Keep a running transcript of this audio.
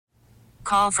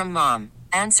call from mom.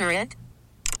 Answer it.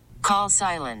 Call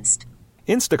silenced.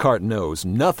 Instacart knows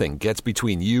nothing gets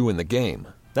between you and the game.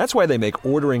 That's why they make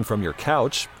ordering from your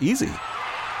couch easy.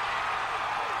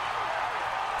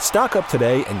 Stock up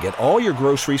today and get all your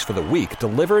groceries for the week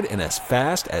delivered in as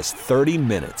fast as 30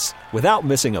 minutes without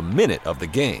missing a minute of the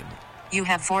game. You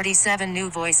have 47 new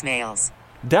voicemails.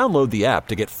 Download the app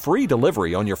to get free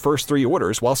delivery on your first 3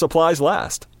 orders while supplies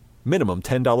last. Minimum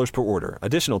 $10 per order.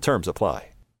 Additional terms apply.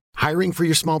 Hiring for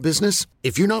your small business?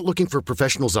 If you're not looking for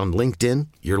professionals on LinkedIn,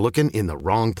 you're looking in the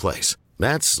wrong place.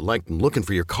 That's like looking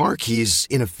for your car keys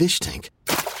in a fish tank.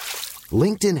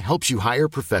 LinkedIn helps you hire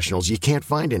professionals you can't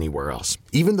find anywhere else,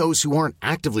 even those who aren't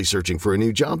actively searching for a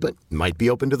new job but might be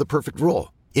open to the perfect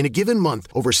role. In a given month,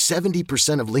 over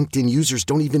 70% of LinkedIn users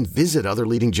don't even visit other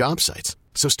leading job sites.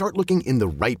 So start looking in the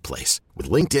right place. With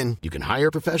LinkedIn, you can hire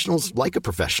professionals like a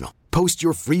professional. Post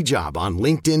your free job on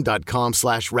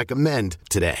linkedin.com/recommend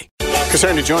today. Chris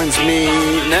Herrington joins me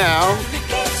now.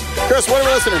 Chris, what are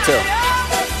we listening to?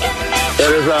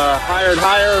 That is Hired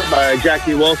Higher by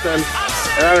Jackie Wilson.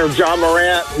 And I know John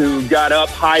Morant, who got up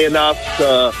high enough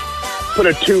to put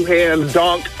a two-hand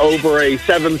dunk over a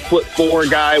 7'4"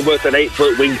 guy with an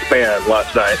 8-foot wingspan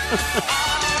last night.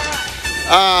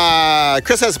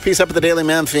 Chris has a piece up at the Daily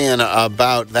Memphian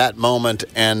about that moment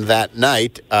and that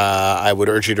night. I would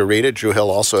urge you to read it. Drew Hill,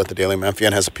 also at the Daily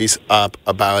Memphian, has a piece up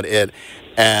about it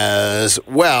as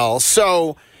well.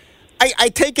 So I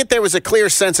take it there was a clear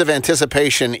sense of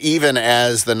anticipation even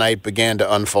as the night began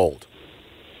to unfold.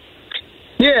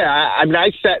 Yeah, I mean,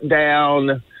 I sat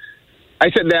down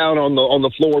on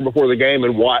the floor before the game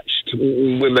and watched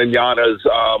Wembanyama's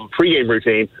pregame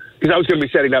routine because I was going to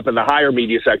be setting up in the higher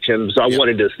media section, so I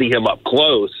wanted to see him up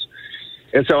close.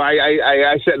 And so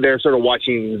I sat there sort of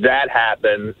watching that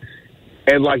happen.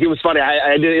 And, like, it was funny.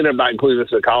 I did end up not including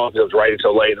this in the column because I was writing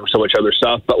so late and there was so much other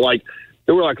stuff. But, like,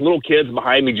 there were, like, little kids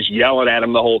behind me just yelling at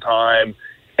him the whole time.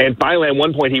 And finally, at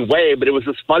one point, he waved, but it was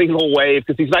this funny little wave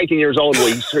because he's 19 years old.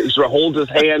 Where he sort of holds his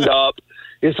hand up.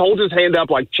 He holds his hand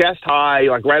up like chest high,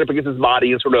 like right up against his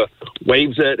body, and sort of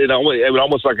waves it. It was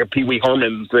almost like a Pee Wee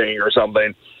Herman thing or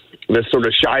something. This sort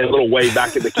of shy little wave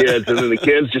back at the kids, and then the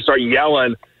kids just start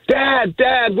yelling, "Dad,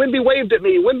 Dad! Wemby waved at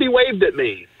me! Wemby waved at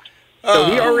me!" So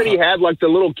he already had like the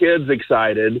little kids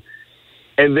excited.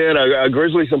 And then a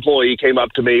Grizzlies employee came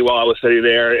up to me while I was sitting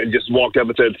there and just walked up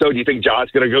and said, "So, do you think John's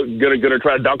gonna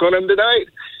try to dunk on him tonight?"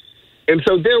 And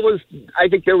so I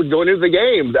think there was going into the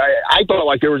game. I felt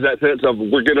like there was that sense of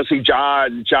we're going to see Ja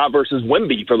versus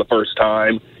Wemby for the first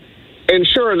time. And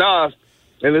sure enough,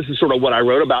 and this is sort of what I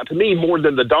wrote about, to me, more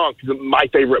than the dunk, my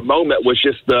favorite moment was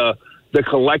just the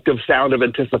collective sound of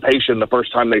anticipation the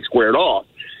first time they squared off.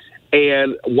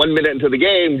 And 1 minute into the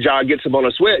game, Ja gets him on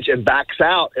a switch and backs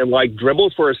out and, like,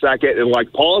 dribbles for a second and,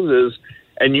 like, pauses.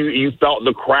 And you felt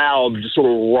the crowd just sort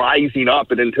of rising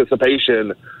up in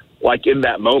anticipation, like, in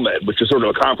that moment, which is sort of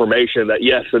a confirmation that,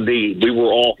 yes, indeed, we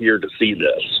were all here to see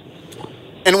this.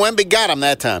 And Wemby got him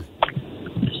that time.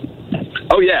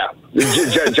 Oh, yeah.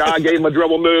 Ja gave him a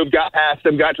dribble move, got past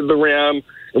him, got to the rim,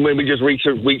 and when we just reached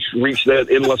that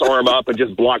endless arm up and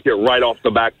just blocked it right off the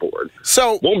backboard.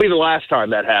 So won't be the last time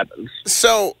that happens.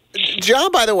 So, Ja,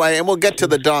 by the way, and we'll get to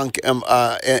the dunk and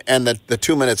the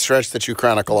 2-minute stretch that you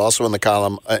chronicle also in the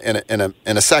column in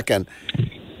a second.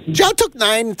 Ja took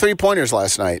 9 3-pointers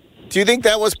last night. Do you think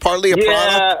that was partly a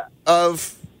product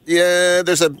of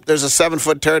there's a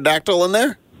 7-foot pterodactyl in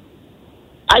there?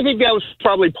 I think that was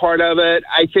probably part of it.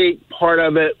 I think part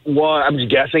of it was, I'm just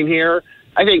guessing here,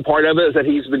 I think part of it is that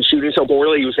he's been shooting so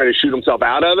poorly, he was trying to shoot himself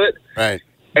out of it. Right.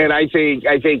 And I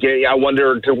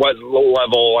wonder to what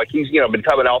level, like, he's, been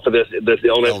coming off of this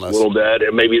illness a little bit,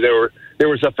 and maybe there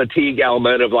was a fatigue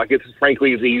element of, like, it's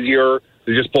easier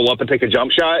to just pull up and take a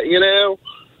jump shot,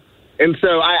 And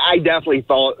so I definitely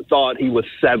thought he was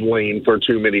settling for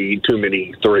too many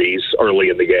threes early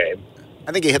in the game.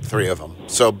 I think he hit 3 of them.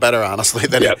 So better, honestly,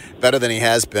 better than he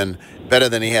has been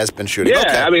shooting. Yeah,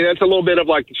 okay. I mean, that's a little bit of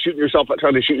like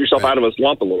trying to shoot yourself out of a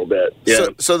slump a little bit. Yeah.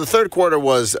 So the third quarter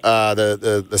was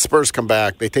the Spurs come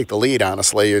back. They take the lead,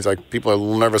 honestly. It's like people are a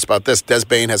little nervous about this. Des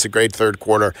Bain has a great third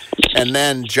quarter, and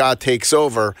then Ja takes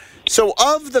over. So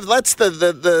of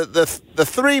the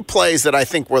 3 plays that I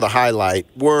think were the highlight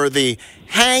were the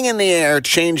hang in the air,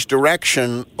 change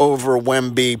direction over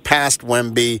Wemby, past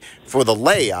Wemby for the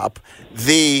layup,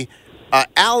 the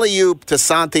alley-oop to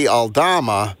Santi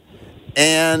Aldama,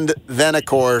 and then, of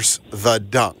course, the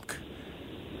dunk.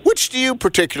 Which do you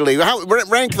particularly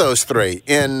rank those 3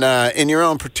 in your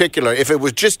own particular? If it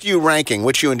was just you ranking,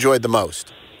 which you enjoyed the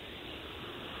most?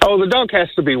 Oh, the dunk has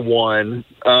to be 1.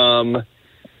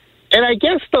 And I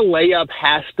guess the layup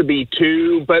has to be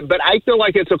 2, but I feel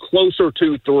like it's a closer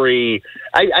 2-3.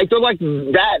 I feel like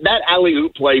that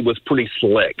alley-oop play was pretty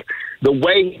slick. The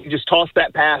way he just tossed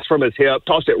that pass from his hip,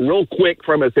 tossed it real quick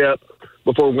from his hip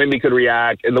before Wemby could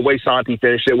react, and the way Santi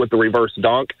finished it with the reverse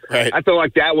dunk. Right. I feel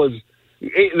like that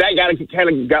kind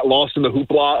of got lost in the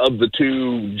hoopla of the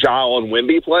 2 Ja and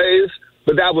Wemby plays,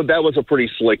 but that was a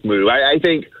pretty slick move. I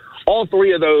think all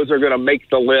 3 of those are going to make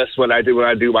the list when I do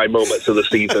my moments of the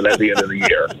season at the end of the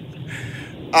year.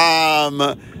 All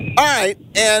right,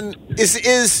 and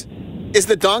is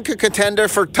the dunk a contender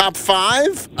for top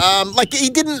 5? Like he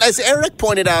didn't, as Eric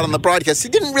pointed out on the broadcast, he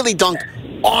didn't really dunk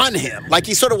on him. Like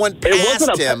he sort of went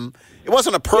past him. It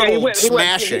wasn't a pearl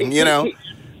smashing, you know.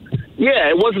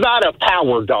 It was not a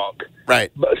power dunk.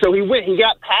 Right. So he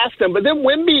got past him, but then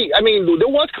Wemby, I mean, there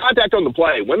was contact on the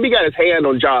play. Wemby got his hand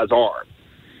on Ja's arm.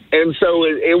 And so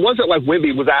it wasn't like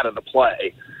Wemby was out of the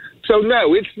play. So,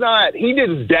 no, it's not. He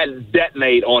didn't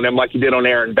detonate on him like he did on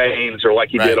Aaron Baines or like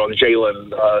he did on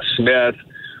Jalen Smith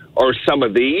or some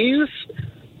of these,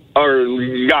 or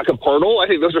Jakob Poeltl. I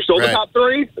think those are still the top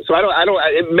 3. So,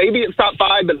 maybe it's top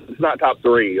 5, but it's not top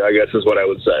 3, I guess is what I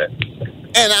would say.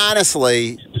 And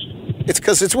honestly, it's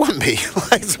because it's Wemby.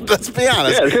 Let's be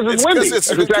honest. Yeah, because it's Wemby.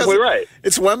 That's exactly right.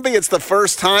 It's Wemby. It's the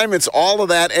first time. It's all of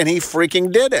that, and he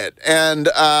freaking did it. And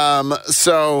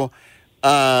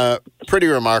pretty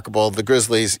remarkable. The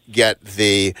Grizzlies get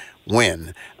the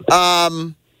win.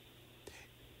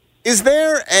 Is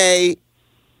there a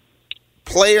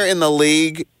player in the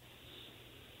league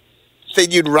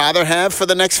that you'd rather have for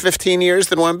the next 15 years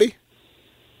than Wemby?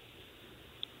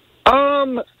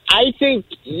 I think,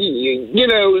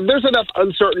 there's enough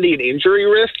uncertainty and injury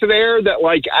risk there that,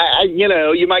 like,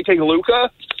 you might take Luka.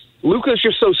 Luka's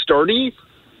just so sturdy,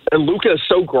 and Luka is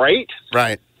so great.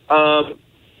 Right. You're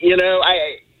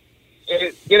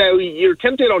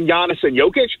tempted on Giannis and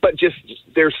Jokic, but just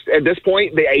there's, at this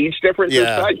point, the age difference is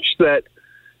such that,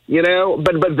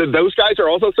 but those guys are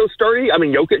also so sturdy. I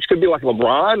mean, Jokic could be like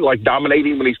LeBron, like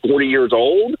dominating when he's 40 years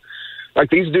old. Like,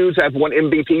 these dudes have won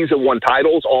MVPs and won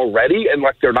titles already, and,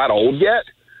 like, they're not old yet.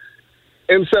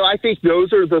 And so I think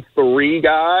those are the 3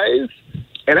 guys.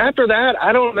 And after that,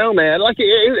 I don't know, man. Like,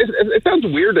 it sounds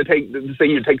weird to say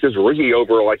you take this rookie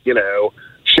over, like,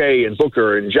 Shea and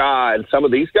Booker and Ja and some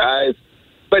of these guys.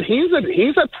 But he's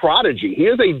a prodigy. He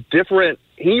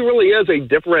really is a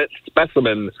different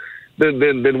specimen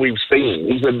than we've seen.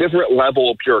 He's a different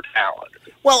level of pure talent.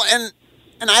 Well, and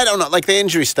I don't know, like the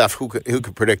injury stuff, who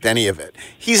could predict any of it?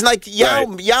 He's like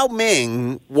Yao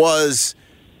Ming was,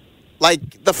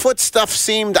 like, the foot stuff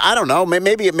seemed, I don't know,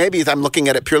 maybe I'm looking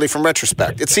at it purely from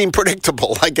retrospect. It seemed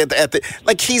predictable.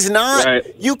 Like he's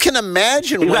not. You can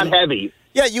imagine he's not heavy.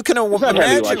 Yeah, you can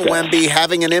imagine Wemby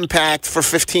having an impact for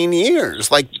 15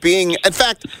 years. Like being, in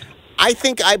fact, I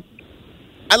think I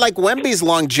like Wemby's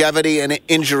longevity and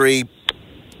injury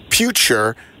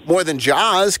future more than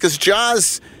Ja's, because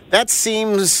Ja's, that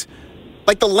seems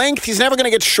like the length, he's never going to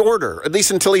get shorter, at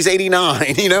least until he's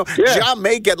 89, Ja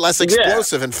may get less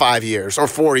explosive in 5 years or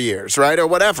 4 years, right, or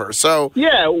whatever. So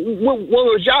well,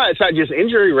 with Ja, it's not just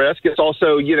injury risk, it's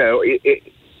also,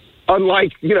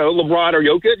 unlike, LeBron or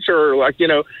Jokic, or like,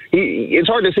 it's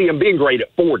hard to see him being great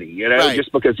at 40,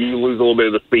 just because you lose a little bit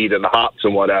of the speed and the hops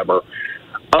and whatever.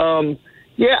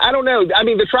 I don't know. I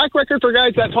mean, the track record for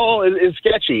guys that tall is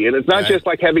sketchy, and it's not just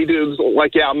like heavy dudes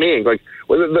like Yao Ming. Like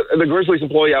the Grizzlies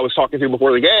employee I was talking to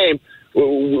before the game,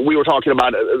 we were talking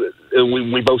about it, and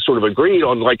we both sort of agreed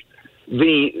on, like,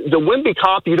 the Wemby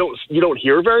comp you don't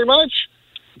hear very much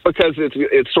because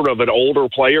it's sort of an older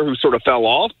player who sort of fell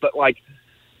off, but like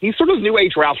he's sort of new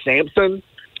age Ralph Sampson.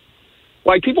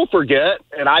 Like, people forget,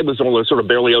 and I was only sort of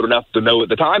barely old enough to know at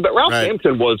the time, but Ralph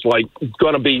Sampson was, like,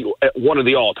 going to be one of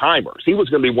the all-timers. He was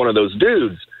going to be one of those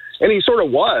dudes. And he sort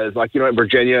of was, like, at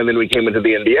Virginia, and then we came into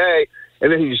the NBA,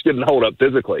 and then he just didn't hold up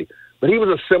physically. But he was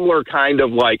a similar kind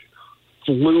of, like,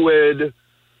 fluid,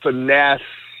 finesse,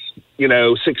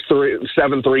 6'3",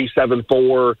 7'3",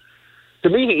 7'4". To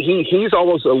me, he's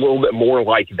almost a little bit more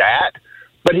like that.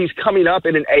 But he's coming up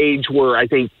in an age where I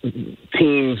think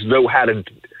teams know how to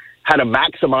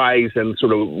maximize and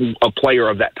sort of a player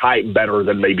of that type better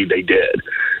than maybe they did.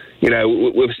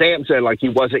 With Sampson, like, he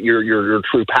wasn't your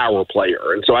true power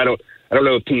player. And so I don't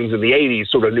know if teams in the 80s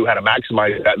sort of knew how to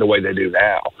maximize that in the way they do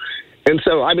now. And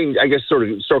so, I mean, I guess sort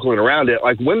of circling around it,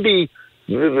 like Wemby,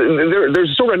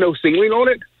 there's sort of no ceiling on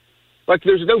it. Like,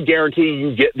 there's no guarantee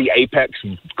you get the apex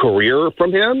career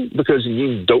from him, because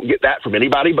you don't get that from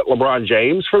anybody but LeBron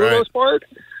James for the most part.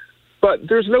 But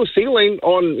there's no ceiling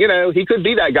on, he could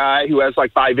be that guy who has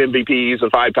like 5 MVPs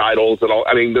and 5 titles and all.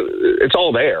 I mean, it's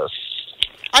all there.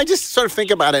 I just sort of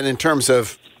think about it in terms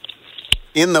of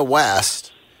in the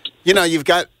West, you've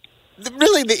got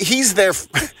really he's their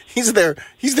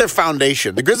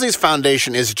foundation. The Grizzlies'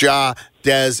 foundation is Ja,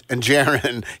 Dez, and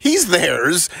Jaren. He's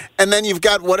theirs, and then you've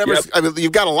got whatever. Yep. I mean,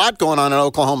 you've got a lot going on in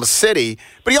Oklahoma City.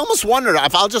 But you almost wonder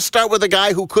if I'll just start with a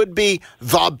guy who could be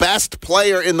the best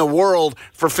player in the world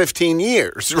for 15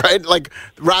 years, right? Like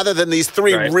rather than these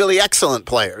three really excellent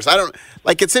players.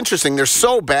 It's interesting. They're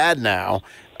so bad now.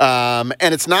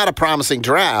 And it's not a promising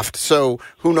draft, so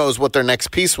who knows what their next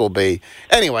piece will be.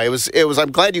 Anyway, it was.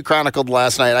 I'm glad you chronicled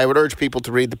last night. I would urge people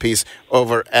to read the piece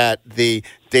over at the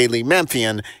Daily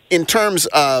Memphian in terms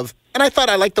of, and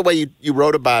I liked the way you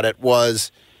wrote about it,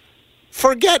 was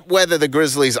forget whether the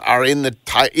Grizzlies are in the,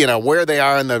 where they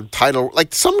are in the title.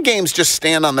 Like some games just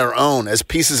stand on their own as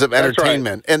pieces of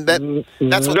entertainment. Right. And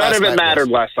that's what none of it mattered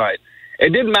last night. It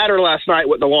didn't matter last night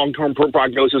what the long-term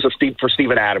prognosis for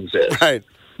Steven Adams is. Right.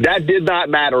 That did not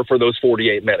matter for those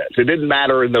 48 minutes. It didn't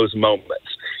matter in those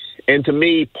moments. And to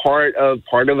me, part of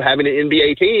having an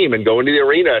NBA team and going to the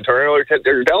arena and turning on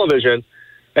their television,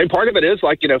 and part of it is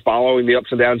following the ups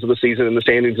and downs of the season and the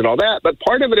standings and all that. But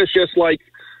part of it is just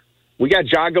we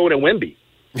got Ja going at Wemby.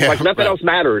 Yeah, nothing else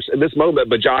matters in this moment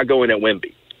but Ja going at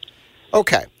Wemby.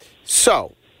 Okay.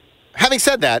 So, having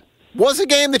said that, was a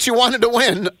game that you wanted to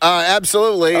win,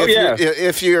 absolutely. Oh,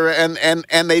 If you're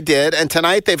and they did, and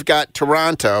tonight they've got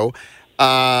Toronto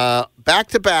back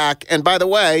to back. And by the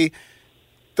way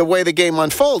the game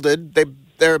unfolded,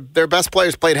 their best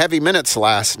players played heavy minutes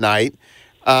last night.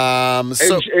 And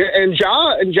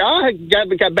Ja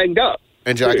got banged up.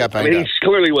 And Ja got banged up. He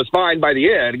clearly was fine by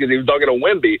the end because he was dogging on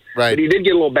Wemby. Right. But he did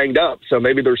get a little banged up, so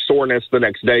maybe there's soreness the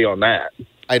next day on that.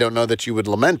 I don't know that you would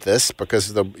lament this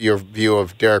because your view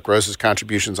of Derrick Rose's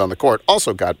contributions on the court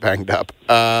also got banged up.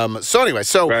 Raptors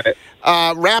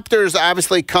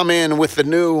obviously come in with the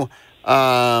new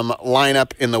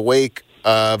lineup in the wake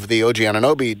of the OG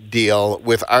Anunoby deal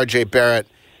with R.J. Barrett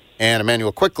and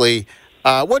Emmanuel Quickley.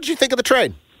 What did you think of the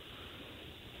trade?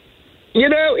 I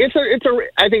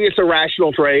think it's a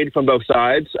rational trade from both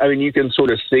sides. I mean, you can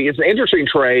sort of see it's an interesting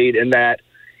trade in that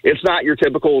it's not your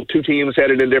typical two teams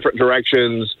headed in different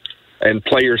directions and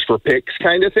players for picks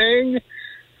kind of thing.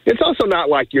 It's also not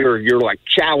like your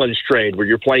challenge trade where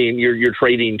you're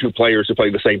trading two players who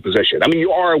play the same position. I mean,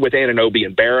 you are with Anunoby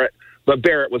and Barrett, but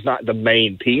Barrett was not the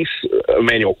main piece.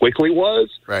 Emmanuel Quickley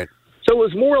was. Right. So it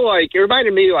was more it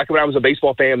reminded me when I was a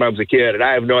baseball fan when I was a kid, and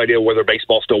I have no idea whether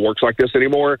baseball still works like this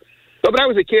anymore. But when I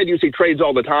was a kid, you see trades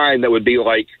all the time that would be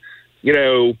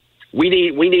we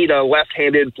need a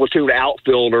left-handed platoon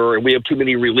outfielder, and we have too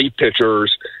many relief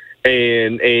pitchers,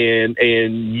 and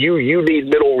you need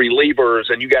middle relievers,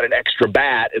 and you got an extra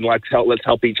bat, and let's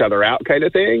help each other out, kind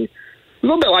of thing. A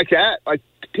little bit like that, like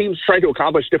teams trying to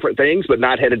accomplish different things, but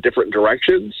not head in different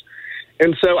directions.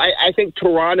 And so I think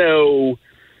Toronto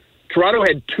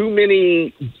had too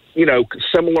many,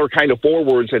 similar kind of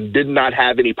forwards, and did not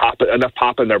have enough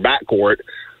pop in their backcourt.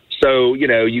 So,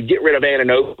 you get rid of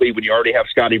Anunoby when you already have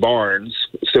Scotty Barnes,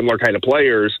 similar kind of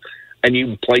players, and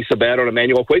you place a bet on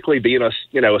Emmanuel Quickley being a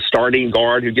starting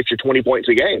guard who gets you 20 points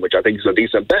a game, which I think is a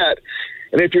decent bet.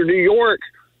 And if you're New York,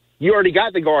 you already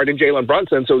got the guard in Jalen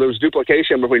Brunson, so there's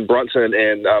duplication between Brunson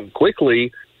and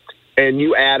Quickley, and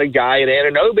you add a guy in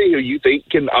Anunoby who you think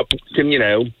can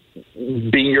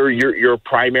be your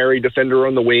primary defender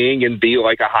on the wing and be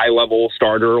like a high-level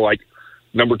starter, like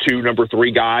number 2, number 3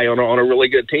 guy on a really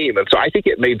good team. And so I think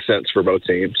it made sense for both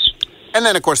teams. And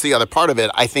then, of course, the other part of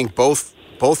it, I think both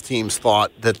teams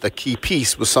thought that the key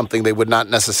piece was something they would not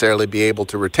necessarily be able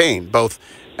to retain. Both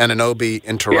Anunoby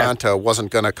in Toronto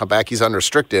wasn't going to come back. He's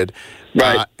unrestricted.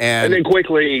 Right. And then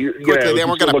quickly they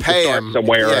weren't going to pay him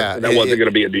somewhere, and that wasn't going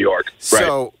to be in New York.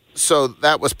 So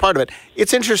that was part of it.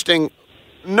 It's interesting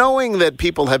knowing that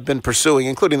people have been pursuing,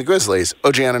 including the Grizzlies,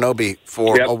 OG Anunoby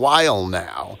for a while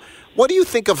now. What do you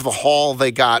think of the haul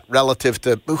they got relative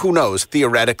to, who knows,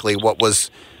 theoretically, what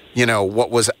was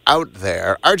out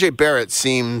there? R.J. Barrett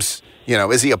seems,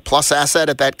 is he a plus asset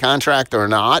at that contract or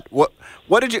not? What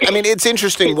did you, I mean, it's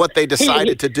interesting what they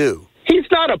decided to do. He's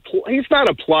not a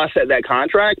plus at that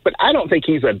contract, but I don't think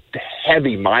he's a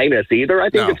heavy minus either. I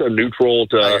think it's a neutral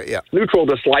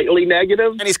to slightly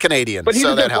negative. And he's Canadian, but he's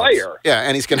so a good that helps. player. Yeah,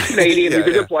 and he's Canadian. He's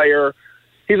a good player.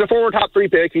 He's a former top 3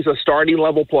 pick. He's a starting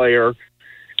level player.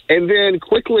 And then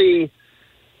Quickley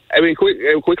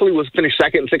was finished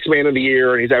second, 6th man of the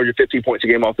year, and he's averaging 15 points a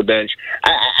game off the bench.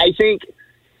 I think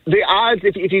the odds,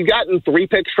 if you've gotten 3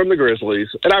 picks from the Grizzlies,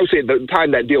 and obviously at the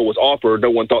time that deal was offered,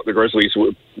 no one thought the Grizzlies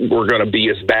were going to be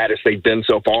as bad as they've been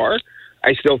so far.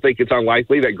 I still think it's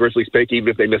unlikely that Grizzlies pick, even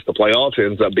if they miss the playoffs,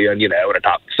 ends up being, in a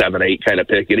top 7, 8 kind of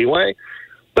pick anyway.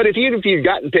 But if you'd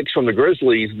gotten picks from the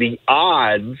Grizzlies, the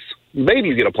odds, maybe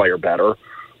you get a player better,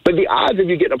 but the odds of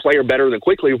you getting a player better than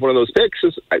quickly with one of those picks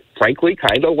is, frankly,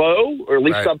 kind of low, or at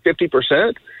least sub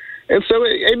 50%. And so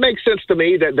it makes sense to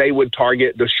me that they would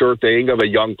target the sure thing of a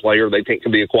young player they think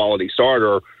can be a quality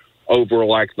starter over,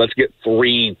 like, let's get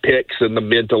 3 picks in the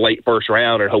mid to late first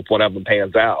round and hope one of them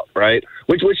pans out, right?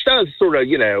 Which does sort of,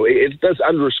 it does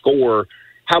underscore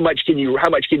how much can you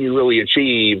really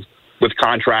achieve with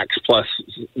contracts plus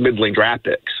middling draft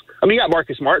picks. I mean, you got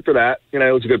Marcus Smart for that.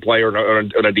 It's a good player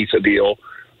on a decent deal.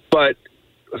 But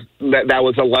that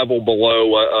was a level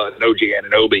below an OG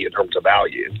Anunoby in terms of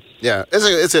value. Yeah,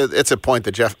 it's a point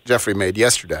that Jeffrey made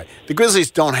yesterday. The Grizzlies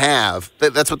don't have,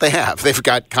 that's what they have. They've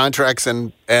got contracts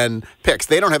and picks.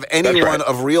 They don't have anyone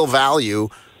of real value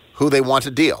who they want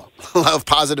to deal, of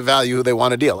positive value who they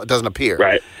want to deal. It doesn't appear.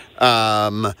 Right.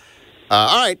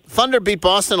 All right, Thunder beat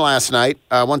Boston last night,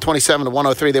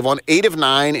 127-103. They've won 8 of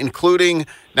 9, including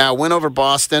now a win over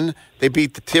Boston. They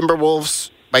beat the Timberwolves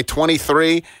by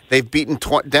 23. They've beaten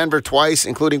Denver twice,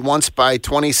 including once by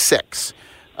 26.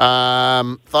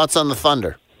 Thoughts on the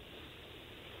Thunder?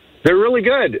 They're really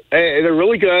good. They're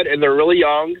really good, and they're really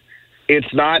young.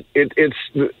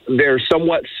 They're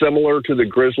somewhat similar to the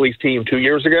Grizzlies team 2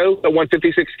 years ago that won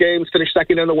 56 games, finished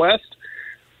second in the West.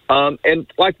 And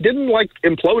didn't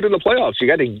implode in the playoffs. You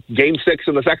got to Game 6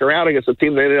 in the second round against a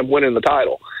team that ended up winning the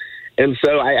title. And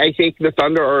so I think the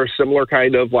Thunder are a similar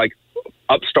kind of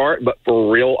upstart, but for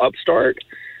real upstart.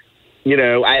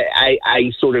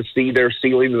 I sort of see their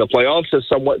ceiling in the playoffs as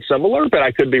somewhat similar, but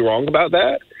I could be wrong about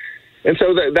that. And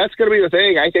so that's going to be the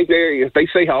thing. I think if they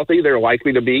stay healthy, they're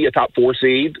likely to be a top 4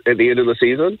 seed at the end of the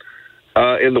season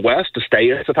in the West, to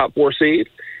stay as a top 4 seed.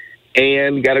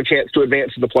 And got a chance to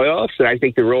advance to the playoffs. And I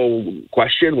think the real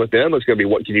question with them is going to be,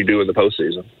 what can you do in the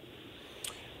postseason?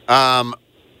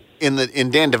 In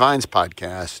Dan Devine's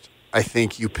podcast, I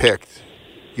think you picked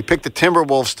the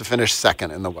Timberwolves to finish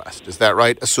second in the West. Is that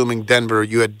right? Assuming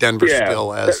you had Denver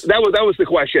still as that was the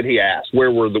question he asked.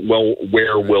 Where will the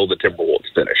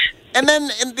Timberwolves finish? And then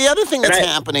the other thing that's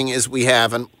happening is we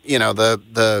have,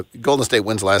 the Golden State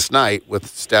wins last night with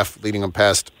Steph leading them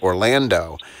past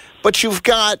Orlando, but you've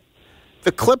got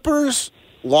the Clippers,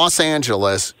 Los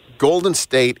Angeles, Golden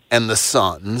State, and the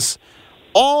Suns,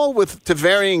 all to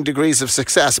varying degrees of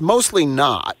success, mostly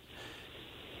not,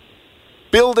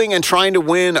 building and trying to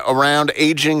win around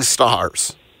aging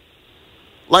stars.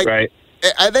 Right.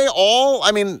 Are they all,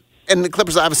 and the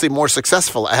Clippers are obviously more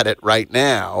successful at it right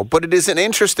now, but it is an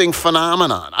interesting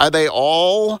phenomenon. Are they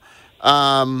all,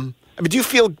 do you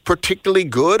feel particularly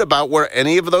good about where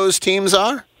any of those teams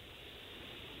are?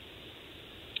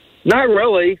 Not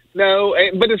really, no.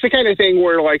 But it's the kind of thing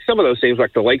where, some of those teams,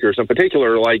 like the Lakers in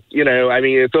particular,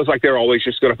 it feels like they're always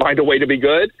just going to find a way to be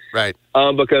good. Right.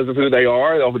 Because of who they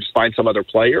are. They'll just find some other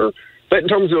player. But in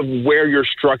terms of where you're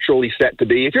structurally set to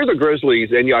be, if you're the Grizzlies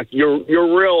and your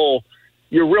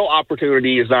real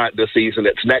opportunity is not this season,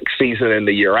 it's next season and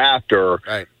the year after.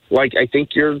 Right. I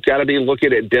think you're got to be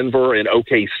looking at Denver and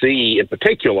OKC in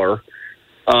particular,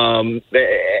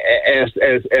 as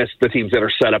the teams that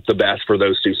are set up the best for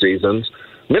those 2 seasons.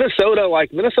 Minnesota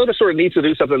sort of needs to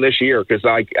do something this year, because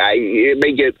it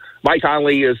may get Mike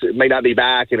Conley may not be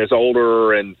back and is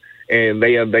older, and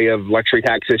they have luxury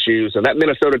tax issues, and that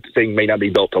Minnesota thing may not be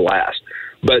built to last.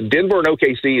 But Denver and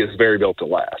OKC is very built to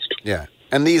last. Yeah.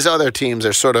 And these other teams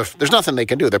are there's nothing they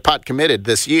can do. They're pot committed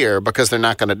this year because they're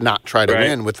not going to not try to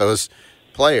win with those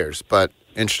players. But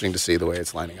interesting to see the way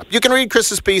it's lining up. You can read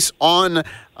Chris's piece on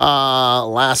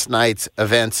last night's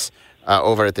events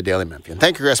over at the Daily Memphian.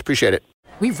 Thank you, Chris. Appreciate it.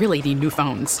 We really need new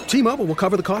phones. T-Mobile will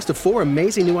cover the cost of 4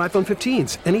 amazing new iPhone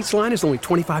 15s, and each line is only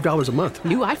 $25 a month.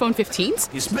 New iPhone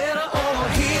 15s? It's better over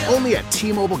here. Only at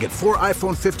T-Mobile, get 4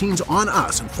 iPhone 15s on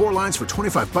us and 4 lines for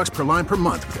 $25 per line per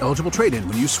month with eligible trade-in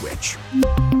when you switch.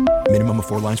 Minimum of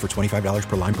 4 lines for $25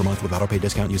 per line per month with autopay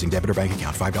discount using debit or bank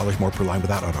account. $5 more per line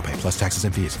without autopay, plus taxes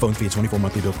and fees. Phone fee at 24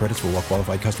 monthly bill credits for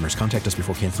well-qualified customers. Contact us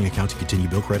before canceling account to continue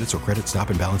bill credits or credit stop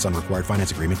and balance on required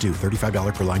finance agreement due.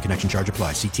 $35 per line connection charge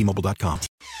applies. See T-Mobile.com.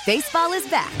 Baseball is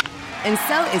back, and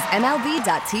so is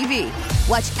MLB.tv.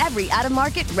 Watch every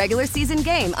out-of-market regular season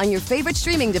game on your favorite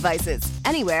streaming devices,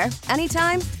 anywhere,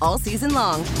 anytime, all season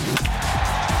long.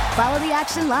 Follow the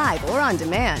action live or on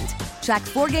demand. Track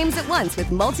 4 games at once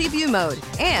with multi-view mode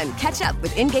and catch up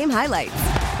with in-game highlights.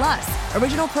 Plus,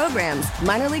 original programs,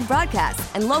 minor league broadcasts,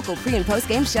 and local pre- and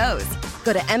post-game shows.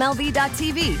 Go to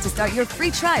MLB.tv to start your free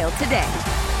trial today.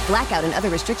 Blackout and other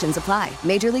restrictions apply.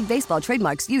 Major League Baseball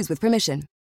trademarks used with permission.